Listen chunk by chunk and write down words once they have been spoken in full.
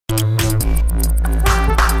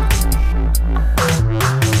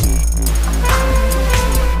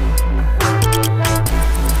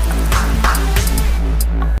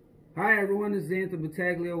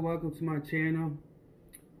Taglio, welcome to my channel.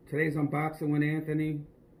 Today's unboxing with Anthony.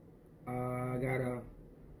 I got a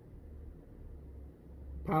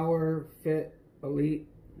Powerfit Elite,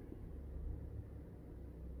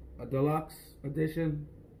 a deluxe edition.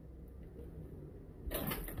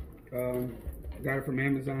 Got it from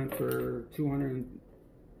Amazon for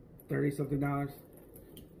 $230 something.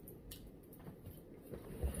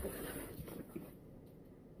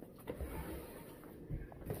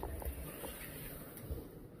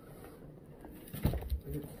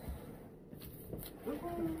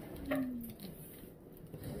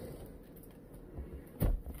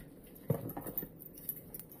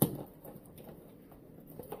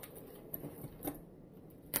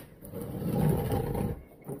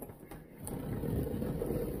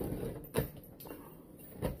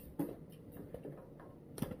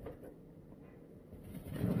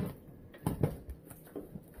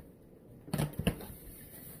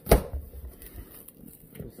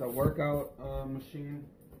 It's a workout machine.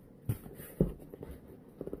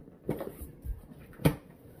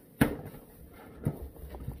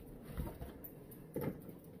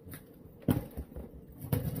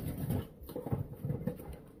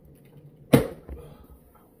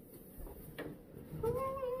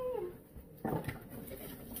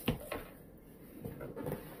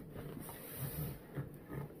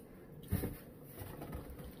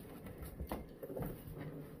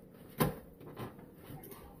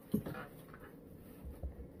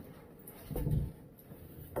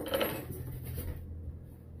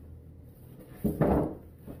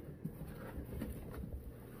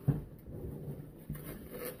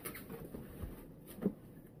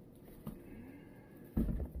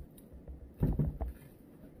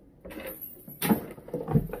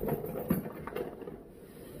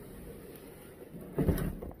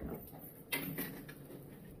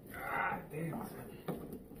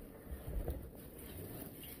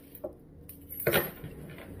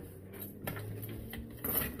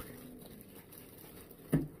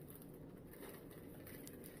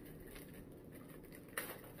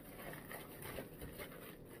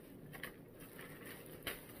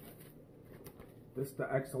 This is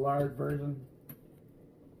the extra large version.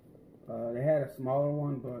 They had a smaller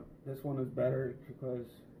one, but this one is better because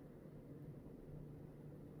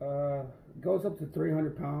it goes up to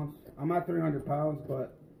 300 pounds. I'm not 300 pounds,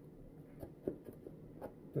 but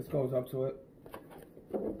this goes up to it.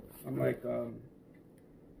 I'm like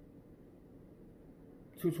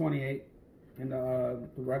 228, and the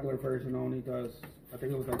regular version only does, I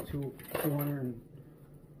think it was like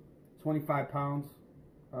 225 pounds.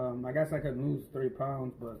 I guess I could lose 3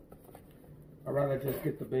 pounds, but I'd rather just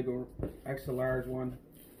get the bigger, extra large one.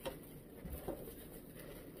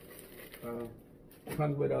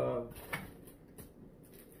 Comes with a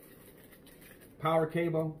power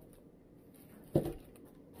cable,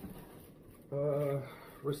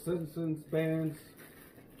 resistance bands,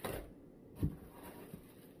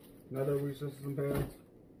 another resistance bands,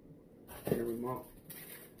 and a remote.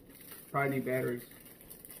 Probably need batteries.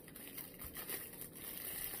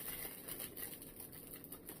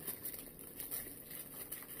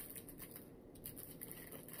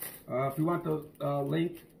 If you want the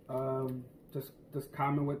link, just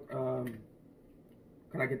comment with, can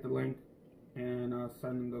I get the link, and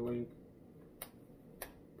send them the link,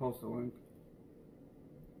 post the link.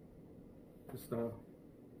 Just the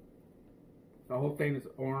whole thing is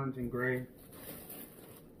orange and gray.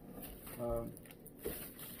 I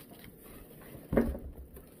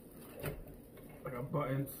got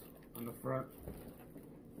buttons on the front.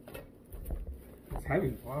 It's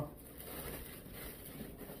heavy, wow.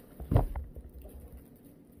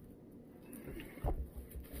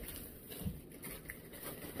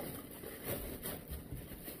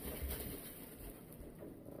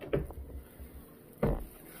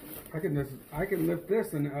 I can lift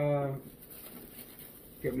this and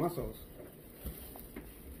get muscles.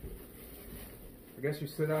 I guess you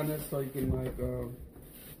sit on this so you can like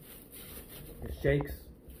it shakes.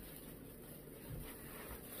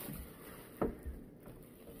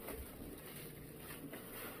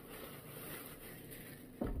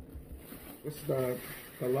 This is the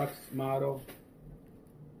deluxe model.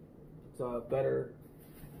 It's better.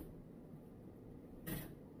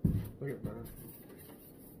 Look at that.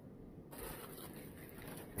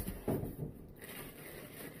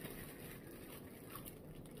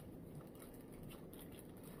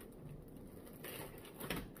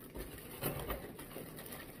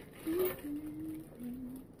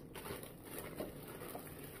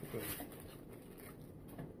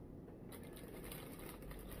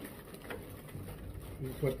 You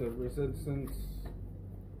put the resistance.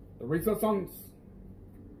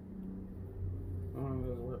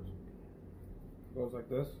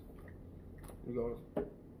 this. You go,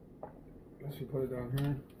 let's see, put it down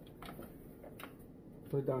here.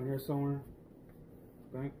 Put it down here somewhere.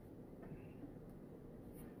 Think.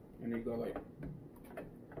 And then you go like,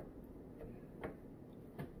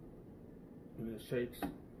 and it shakes.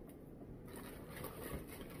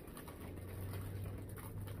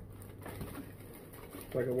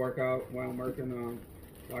 It's like a workout while I'm working,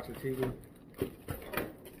 watching TV.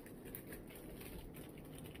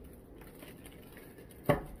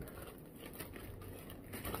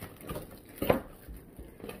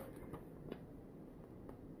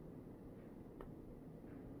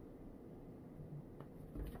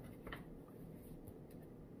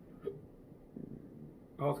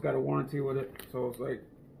 I also got a warranty with it, so it's like,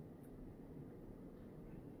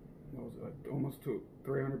 what was it, like almost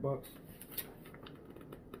 $300.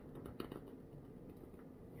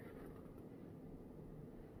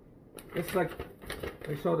 It's like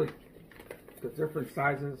they show the different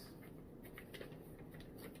sizes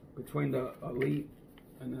between the Elite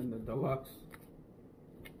and then the Deluxe.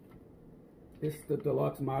 It's the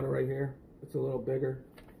Deluxe model right here. It's a little bigger,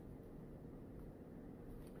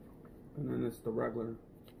 and then it's the regular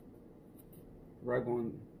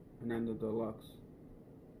one, and then the Deluxe.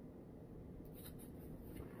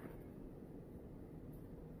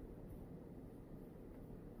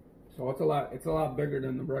 So it's a lot bigger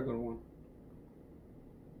than the regular one.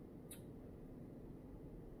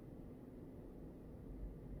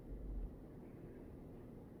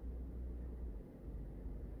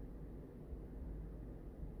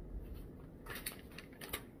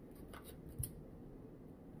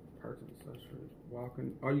 Parts and accessories.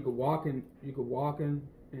 Walking. Oh, you could walk in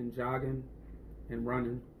and jogging and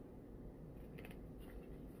running.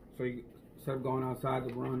 So you, instead of going outside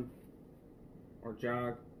to run or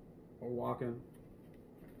jog or walking,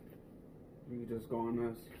 you can just go on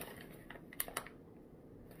this.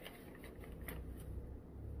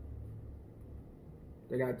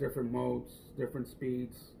 They got different modes, different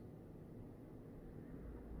speeds.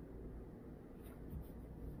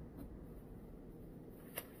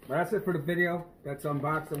 But that's it for the video. That's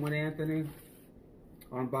unboxing with Anthony.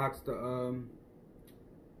 Unboxed the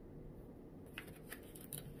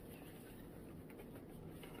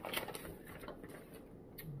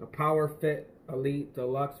Powerfit Elite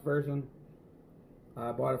Deluxe version.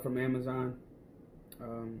 I bought it from Amazon.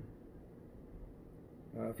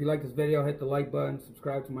 If you like this video, hit the like button,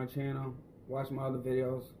 subscribe to my channel, watch my other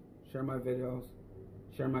videos, share my videos,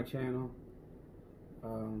 share my channel.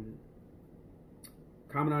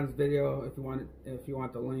 Comment on this video if you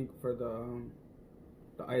want the link for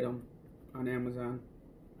the item on Amazon.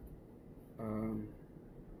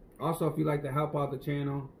 Also, if you'd like to help out the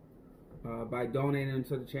channel by donating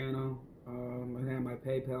to the channel, I have my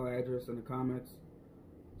PayPal address in the comments.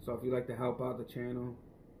 So if you'd like to help out the channel,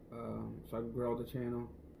 so I can grow the channel,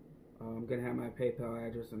 I'm gonna have my PayPal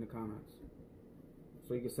address in the comments.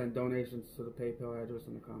 So you can send donations to the PayPal address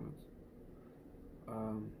in the comments.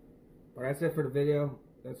 But that's it for the video.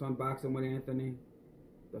 That's unboxing with Anthony.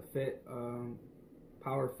 The Fit,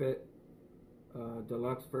 Powerfit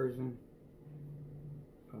Deluxe version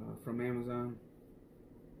from Amazon.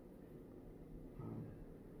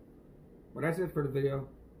 But that's it for the video.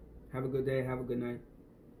 Have a good day. Have a good night.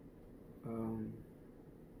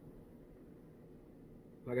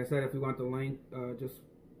 Like I said, if you want the link, just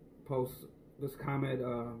comment,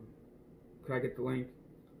 could I get the link?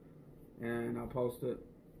 And I'll post it.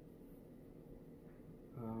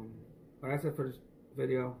 But that's it for this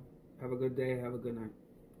video. Have a good day. Have a good night.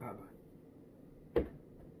 Bye-bye.